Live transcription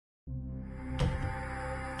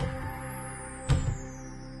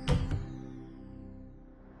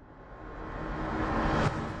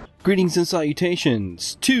Greetings and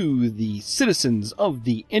salutations to the citizens of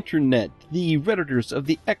the internet, the redditors of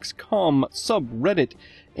the XCom subreddit,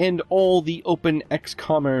 and all the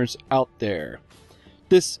OpenXcomers out there.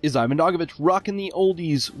 This is IvanDogovich rocking the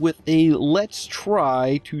oldies with a Let's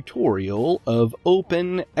Try tutorial of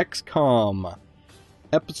OpenXcom,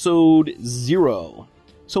 Episode 0.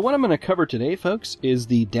 So what I'm going to cover today, folks, is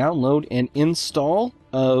the download and install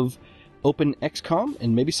of OpenXcom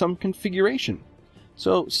and maybe some configuration.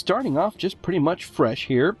 So starting off just pretty much fresh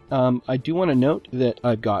here, I do want to note that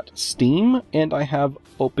I've got Steam and I have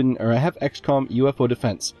XCom UFO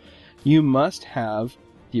Defense. You must have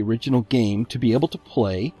the original game to be able to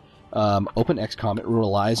play OpenXcom. It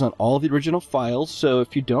relies on all of the original files, so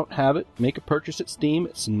if you don't have it, make a purchase at Steam.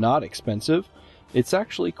 It's not expensive. It's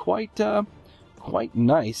actually quite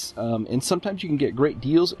nice, and sometimes you can get great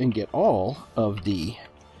deals and get all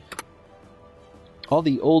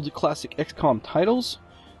the old classic XCOM titles.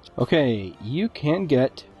 Okay, you can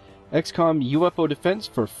get XCOM UFO Defense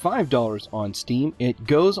for $5 on Steam. It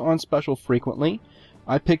goes on special frequently.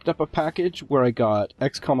 I picked up a package where I got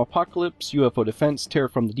XCOM Apocalypse, UFO Defense, Terror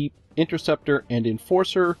from the Deep, Interceptor, and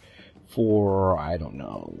Enforcer for, I don't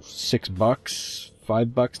know, $6, $5,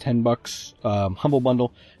 $10, Humble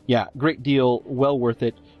Bundle. Yeah, great deal, well worth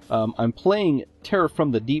it. I'm playing Terror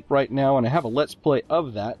from the Deep right now, and I have a Let's Play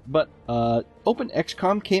of that, but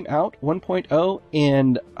OpenXcom came out 1.0,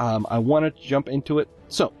 and I wanted to jump into it.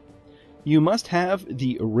 So, you must have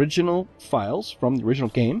the original files from the original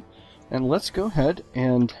game, and let's go ahead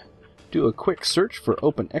and do a quick search for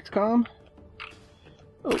OpenXcom.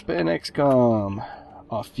 OpenXcom.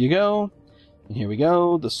 Off you go. And here we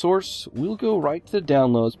go. The source, we'll go right to the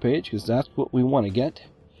downloads page, because that's what we want to get.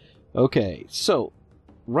 Okay, so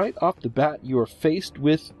right off the bat, you are faced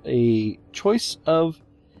with a choice of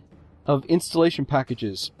installation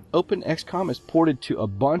packages. OpenXcom is ported to a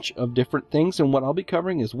bunch of different things, and what I'll be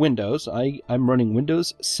covering is Windows. I'm running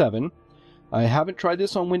Windows 7. I haven't tried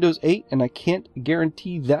this on Windows 8, and I can't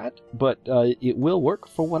guarantee that, but it will work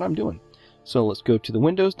for what I'm doing. So let's go to the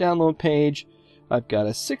Windows download page. I've got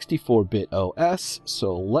a 64-bit OS,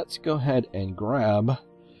 so let's go ahead and grab...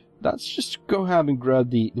 Let's just go ahead and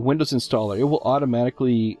grab the Windows installer. It will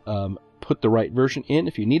automatically put the right version in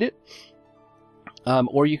if you need it.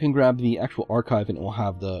 Or you can grab the actual archive and it will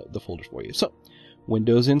have the folders for you. So,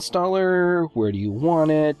 Windows installer, where do you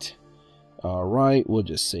want it? Alright, we'll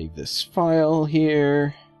just save this file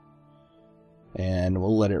here. And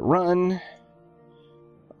we'll let it run.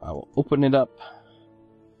 I will open it up.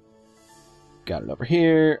 Got it over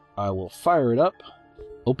here. I will fire it up.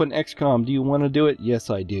 OpenXcom, do you want to do it?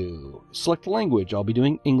 Yes, I do. Select the language. I'll be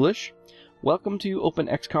doing English. Welcome to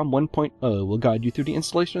OpenXcom 1.0. We'll guide you through the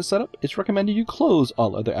installation and setup. It's recommended you close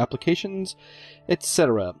all other applications,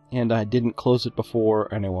 etc. And I didn't close it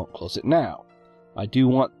before, and I won't close it now. I do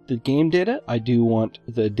want the game data. I do want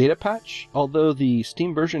the data patch, although the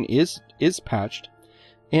Steam version is patched.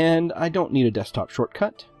 And I don't need a desktop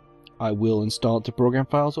shortcut. I will install it to program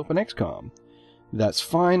files OpenXcom. That's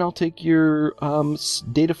fine. I'll take your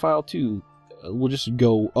data file too. We'll just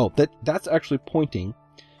go... Oh, that's actually pointing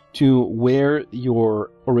to where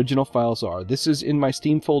your original files are. This is in my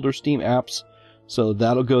Steam folder, Steam apps, so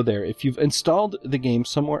that'll go there. If you've installed the game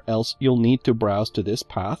somewhere else, you'll need to browse to this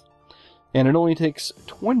path, and it only takes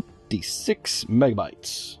 26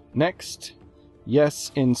 megabytes. Next.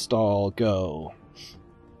 Yes, install, go.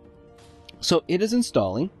 So it is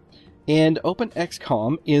installing. And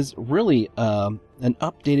OpenXcom is really an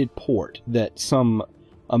updated port that some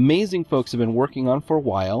amazing folks have been working on for a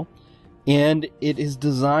while, and it is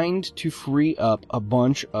designed to free up a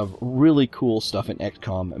bunch of really cool stuff in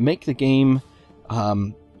XCOM, make the game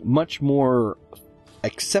much more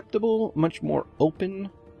acceptable, much more open,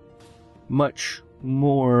 much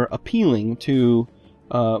more appealing to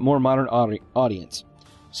a more modern audience.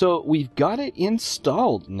 So we've got it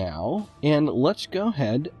installed now, and let's go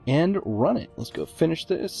ahead and run it. Let's go finish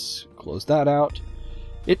this, close that out.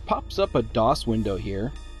 It pops up a DOS window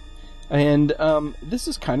here, and this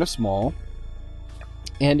is kind of small,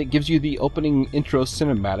 and it gives you the opening intro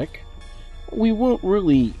cinematic. We won't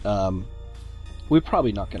really, we're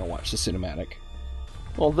probably not going to watch the cinematic.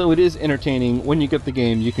 Although it is entertaining, when you get the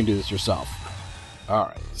game, you can do this yourself.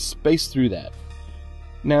 Alright, space through that.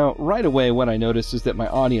 Now, right away, what I notice is that my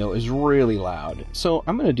audio is really loud. So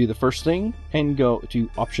I'm going to do the first thing and go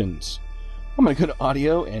to Options. I'm going to go to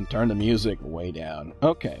Audio and turn the music way down.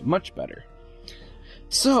 Okay, much better.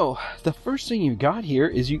 So, the first thing you've got here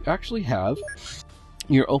is you actually have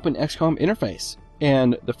your OpenXcom interface.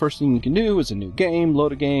 And the first thing you can do is a new game,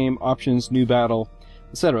 load a game, options, new battle.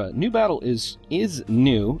 etc. New battle is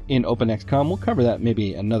new in OpenXcom. We'll cover that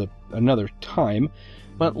maybe another time.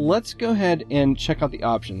 But let's go ahead and check out the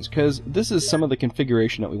options, because this is some of the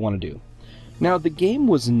configuration that we want to do. Now, the game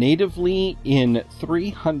was natively in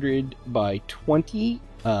 300 by 20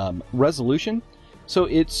 resolution, so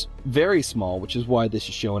it's very small, which is why this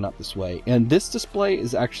is showing up this way. And this display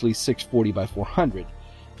is actually 640 by 400.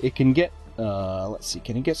 It can get, let's see,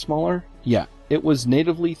 can it get smaller? Yeah, it was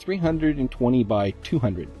natively 320 by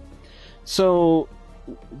 200. So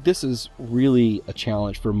this is really a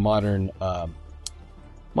challenge for modern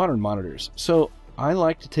monitors. So I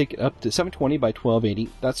like to take it up to 720 by 1280.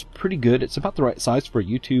 That's pretty good. It's about the right size for a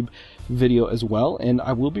YouTube video as well, and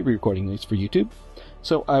I will be recording these for YouTube.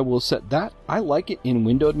 So I will set that. I like it in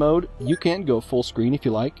windowed mode. You can go full screen if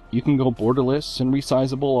you like. You can go borderless and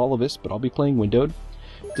resizable, all of this, but I'll be playing windowed.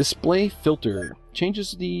 Display filter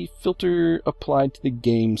changes the filter applied to the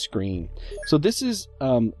game screen. So this is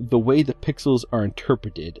the way the pixels are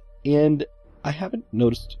interpreted, and I haven't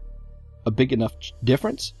noticed a big enough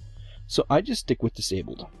difference, so I just stick with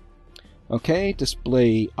disabled. Okay,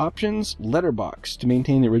 display options, letterbox to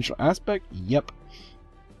maintain the original aspect. Yep.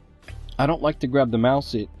 I don't like to grab the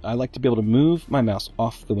mouse. I like to be able to move my mouse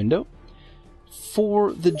off the window.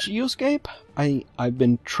 For the geoscape, I've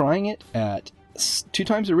been trying it at 2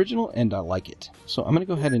 times the original, and I like it. So I'm going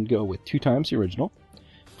to go ahead and go with 2 times the original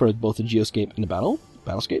for both the geoscape and the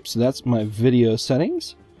battlescape. So that's my video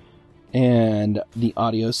settings. And the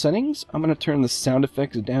audio settings, I'm going to turn the sound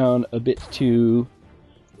effects down a bit to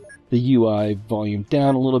the UI volume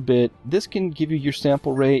down a little bit. This can give you your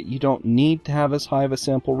sample rate. You don't need to have as high of a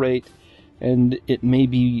sample rate, and it may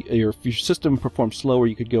be, if your system performs slower,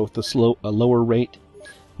 you could go with a lower rate.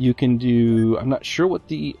 You can do, I'm not sure what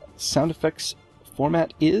the sound effects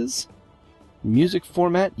format is. Music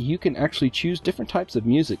format, you can actually choose different types of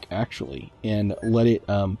music actually and let it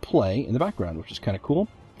play in the background, which is kind of cool.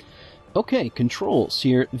 Okay, controls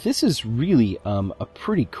here. This is really a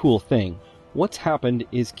pretty cool thing. What's happened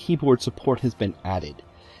is keyboard support has been added.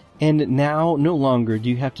 And now no longer do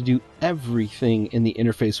you have to do everything in the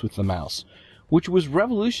interface with the mouse, which was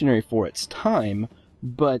revolutionary for its time,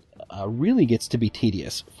 but really gets to be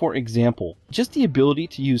tedious. For example, just the ability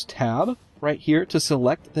to use tab right here to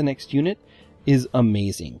select the next unit is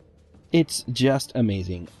amazing. It's just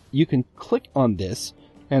amazing. You can click on this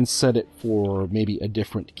and set it for maybe a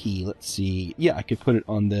different key. Let's see. Yeah, I could put it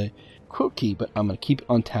on the quote key, but I'm going to keep it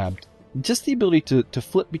untabbed. Just the ability to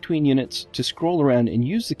flip between units, to scroll around and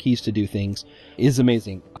use the keys to do things is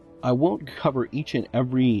amazing. I won't cover each and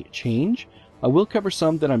every change. I will cover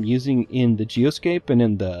some that I'm using in the geoscape and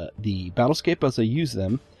in the battlescape as I use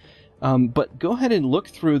them. But go ahead and look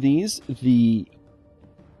through these. The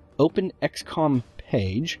OpenXcom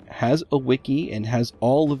page has a wiki and has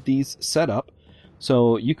all of these set up.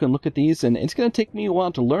 So you can look at these, and it's going to take me a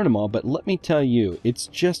while to learn them all, but let me tell you, it's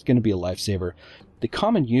just going to be a lifesaver. The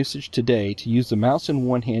common usage today to use the mouse in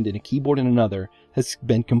one hand and a keyboard in another has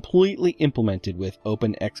been completely implemented with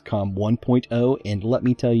OpenXcom 1.0, and let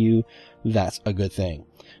me tell you, that's a good thing.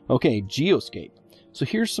 Okay, geoscape. So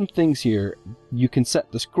here's some things here. You can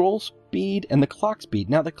set the scroll speed and the clock speed.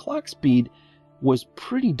 Now, the clock speed was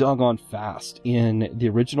pretty doggone fast in the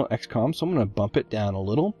original XCom, so I'm going to bump it down a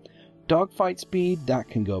little. Dogfight speed, that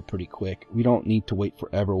can go pretty quick. We don't need to wait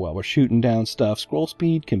forever while we're shooting down stuff. Scroll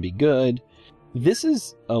speed can be good. This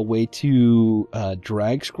is a way to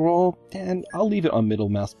drag scroll, and I'll leave it on middle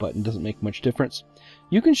mouse button. Doesn't make much difference.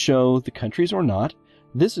 You can show the countries or not.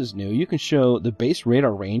 This is new. You can show the base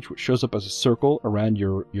radar range, which shows up as a circle around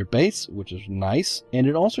your base, which is nice. And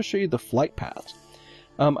it also shows you the flight paths.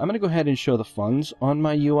 I'm going to go ahead and show the funds on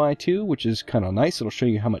my UI too, which is kind of nice. It'll show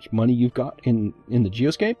you how much money you've got in the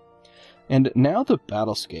geoscape. And now the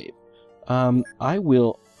battlescape. I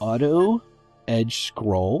will auto edge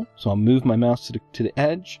scroll, so I'll move my mouse to the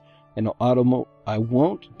edge, and I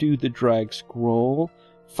won't do the drag scroll.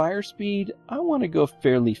 Fire speed, I want to go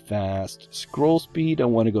fairly fast. Scroll speed, I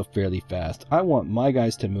want to go fairly fast. I want my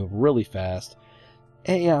guys to move really fast.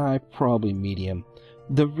 AI, probably medium.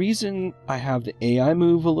 The reason I have the AI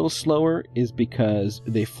move a little slower is because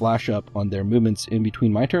they flash up on their movements in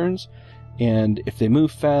between my turns. And if they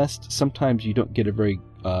move fast, sometimes you don't get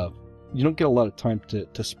a lot of time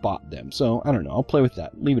to spot them. So I don't know. I'll play with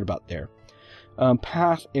that. Leave it about there.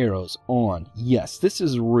 Path arrows on. Yes, this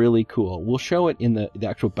is really cool. We'll show it in the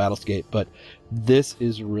actual battlescape, but this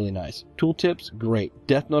is really nice. Tooltips, great.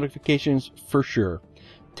 Death notifications, for sure.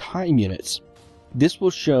 Time units. This will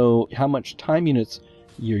show how much time units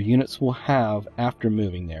your units will have after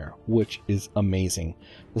moving there, which is amazing.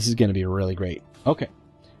 This is going to be really great. Okay.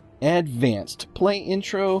 Advanced play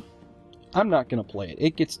intro. I'm not going to play it.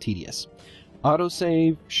 It gets tedious.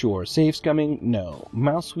 Autosave, sure. Save scumming, no.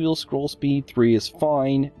 Mouse wheel scroll speed 3 is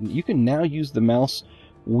fine. You can now use the mouse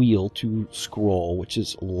wheel to scroll, which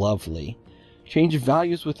is lovely. Change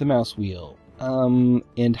values with the mouse wheel,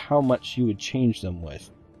 and how much you would change them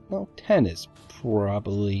with. Well, 10 is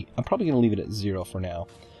probably... I'm probably going to leave it at 0 for now.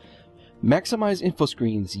 Maximize info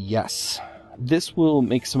screens, yes. This will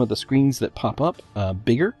make some of the screens that pop up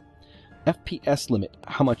bigger. FPS limit,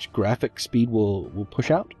 how much graphic speed will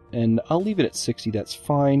push out, and I'll leave it at 60, that's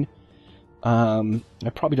fine. I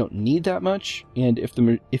probably don't need that much, and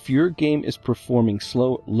if your game is performing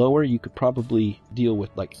lower, you could probably deal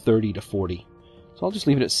with like 30 to 40. So I'll just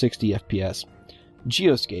leave it at 60 FPS.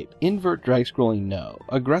 Geoscape, invert drag scrolling, no.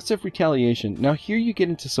 Aggressive retaliation, now here you get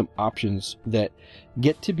into some options that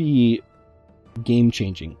get to be game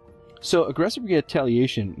changing. So aggressive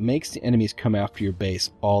retaliation makes the enemies come after your base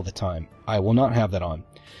all the time. I will not have that on.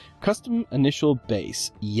 Custom initial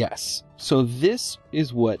base, yes. So this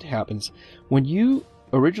is what happens when you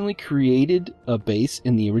originally created a base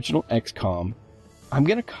in the original XCom. I'm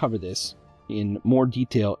going to cover this in more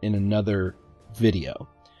detail in another video.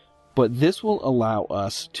 But this will allow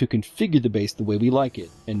us to configure the base the way we like it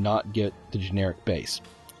and not get the generic base.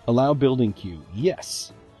 Allow building queue,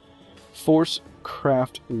 yes. Force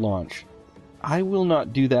craft launch. I will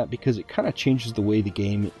not do that because it kind of changes the way the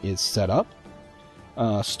game is set up.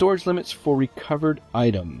 Storage limits for recovered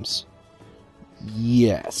items.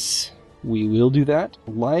 Yes, we will do that.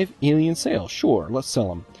 Live alien sale, sure, let's sell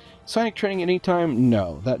them. Psionic training at any time?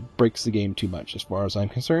 No, that breaks the game too much as far as I'm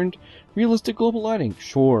concerned. Realistic global lighting?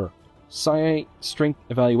 Sure. Psi strength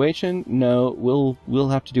evaluation? No, we'll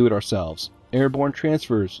have to do it ourselves. Airborne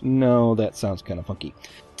transfers? No, that sounds kind of funky.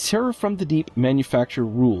 Terror from the Deep manufacture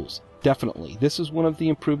rules. Definitely. This is one of the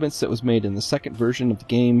improvements that was made in the second version of the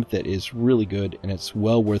game that is really good, and it's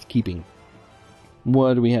well worth keeping.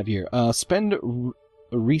 What do we have here? Spend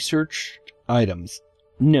research items.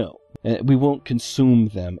 No. We won't consume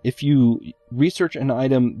them. If you research an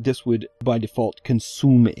item, this would, by default,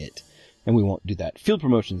 consume it. And we won't do that. Field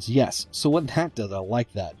promotions, yes. So what that does, I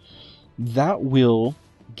like that. That will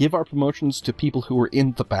give our promotions to people who are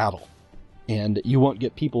in the battle. And you won't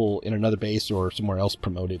get people in another base or somewhere else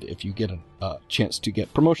promoted if you get a chance to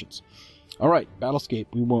get promotions. Alright, Battlescape.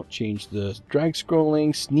 We won't change the drag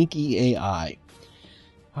scrolling. Sneaky AI.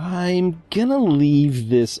 I'm gonna leave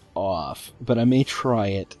this off, but I may try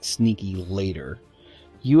it sneaky later.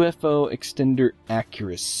 UFO extender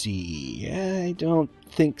accuracy. I don't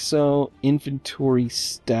think so. Inventory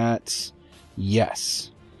stats.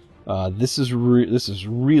 Yes. This is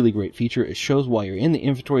really great feature. It shows while you're in the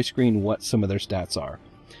inventory screen what some of their stats are.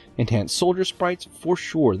 Enhanced soldier sprites, for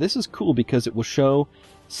sure. This is cool because it will show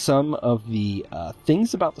some of the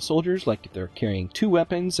things about the soldiers, like if they're carrying 2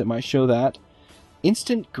 weapons, it might show that.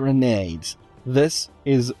 Instant grenades. This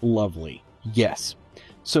is lovely. Yes.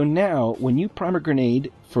 So now, when you prime a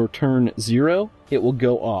grenade for turn 0, it will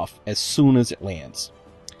go off as soon as it lands.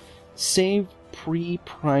 Save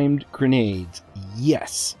pre-primed grenades.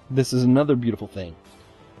 Yes. This is another beautiful thing.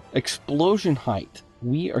 Explosion height.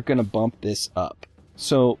 We are going to bump this up.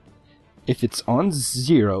 So, if it's on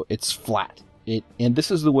 0, it's flat. And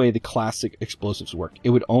this is the way the classic explosives work.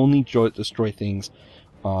 It would only destroy things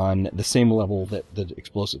on the same level that the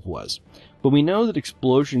explosive was. But we know that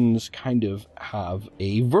explosions kind of have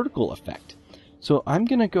a vertical effect. So I'm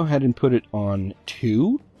going to go ahead and put it on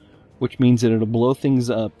 2, which means that it'll blow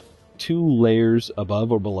things up 2 layers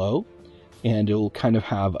above or below, and it'll kind of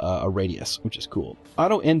have a radius, which is cool.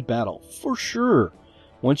 Auto end battle, for sure.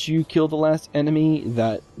 Once you kill the last enemy,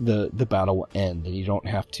 that the battle will end, and you don't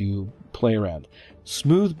have to play around.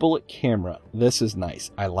 Smooth bullet camera. This is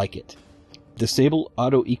nice. I like it. Disable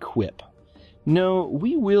auto equip. No,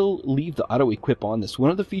 we will leave the auto equip on. This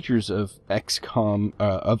one of the features of XCom,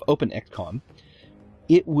 of OpenXcom.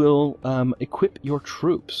 It will equip your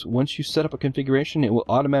troops. Once you set up a configuration, it will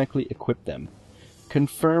automatically equip them.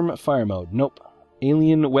 Confirm fire mode. Nope.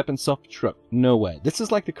 Alien weapon self-destruct. No way. This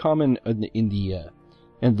is like the common in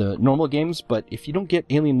the normal games, but if you don't get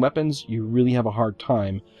alien weapons, you really have a hard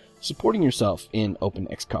time supporting yourself in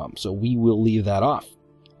OpenXcom. So we will leave that off.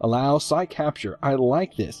 Allow psi capture. I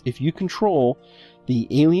like this. If you control the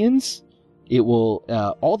aliens, it will,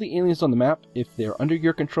 all the aliens on the map, if they're under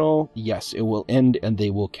your control, yes, it will end and they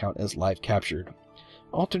will count as live captured.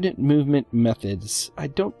 Alternate movement methods. I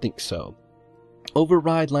don't think so.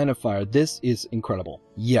 Override line of fire. This is incredible.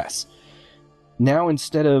 Yes. Now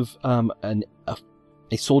instead of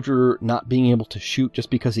a soldier not being able to shoot just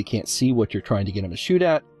because he can't see what you're trying to get him to shoot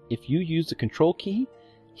at, if you use the control key,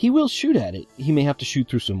 he will shoot at it. He may have to shoot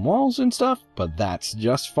through some walls and stuff, but that's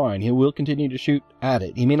just fine. He will continue to shoot at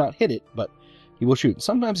it. He may not hit it, but he will shoot.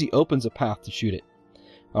 Sometimes he opens a path to shoot it.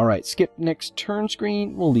 Alright, skip next turn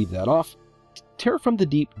screen. We'll leave that off. Terror from the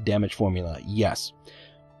Deep damage formula. Yes.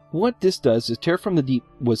 What this does is Terror from the Deep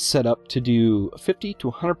was set up to do 50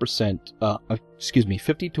 to 100%,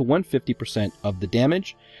 50 to 150% of the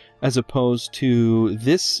damage, as opposed to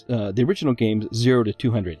this, the original game's 0 to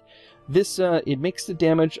 200. This, it makes the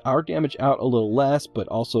damage, our damage out a little less, but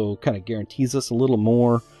also kind of guarantees us a little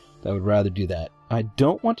more. I would rather do that. I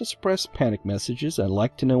don't want to suppress panic messages. I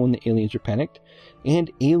like to know when the aliens are panicked.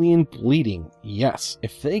 And alien bleeding. Yes,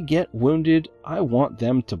 if they get wounded, I want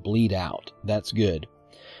them to bleed out. That's good.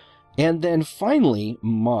 And then finally,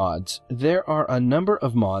 mods. There are a number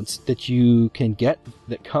of mods that you can get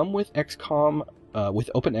that come with XCom, with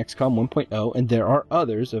OpenXcom 1.0, and there are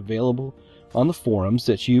others available on the forums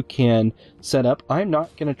that you can set up. I'm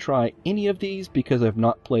not going to try any of these because I've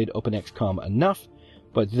not played OpenXcom enough,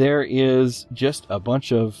 but there is just a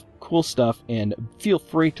bunch of cool stuff, and feel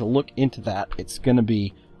free to look into that. It's going to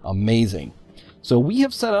be amazing. So we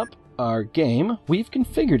have set up our game, we've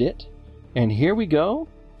configured it, and here we go.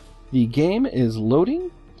 The game is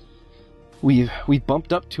loading. We've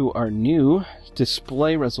bumped up to our new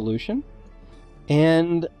display resolution,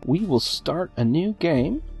 and we will start a new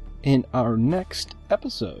game in our next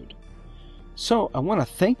episode. So I want to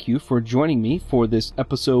thank you for joining me for this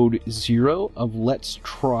episode 0 of Let's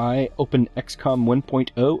Try OpenXcom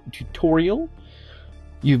 1.0 tutorial.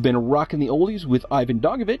 You've been rocking the oldies with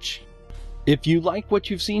IvanDogovich. If you like what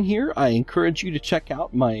you've seen here, I encourage you to check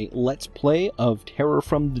out my Let's Play of Terror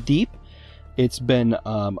from the Deep. It's been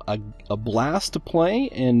a blast to play,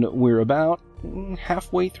 and we're about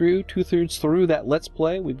halfway through, 2/3 through that Let's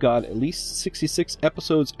Play. We've got at least 66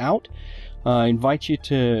 episodes out. I invite you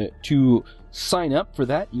to sign up for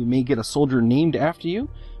that. You may get a soldier named after you.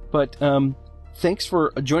 But thanks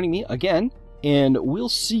for joining me again, and we'll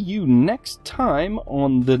see you next time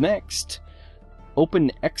on the next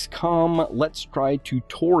OpenXcom Let's Try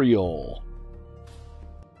tutorial.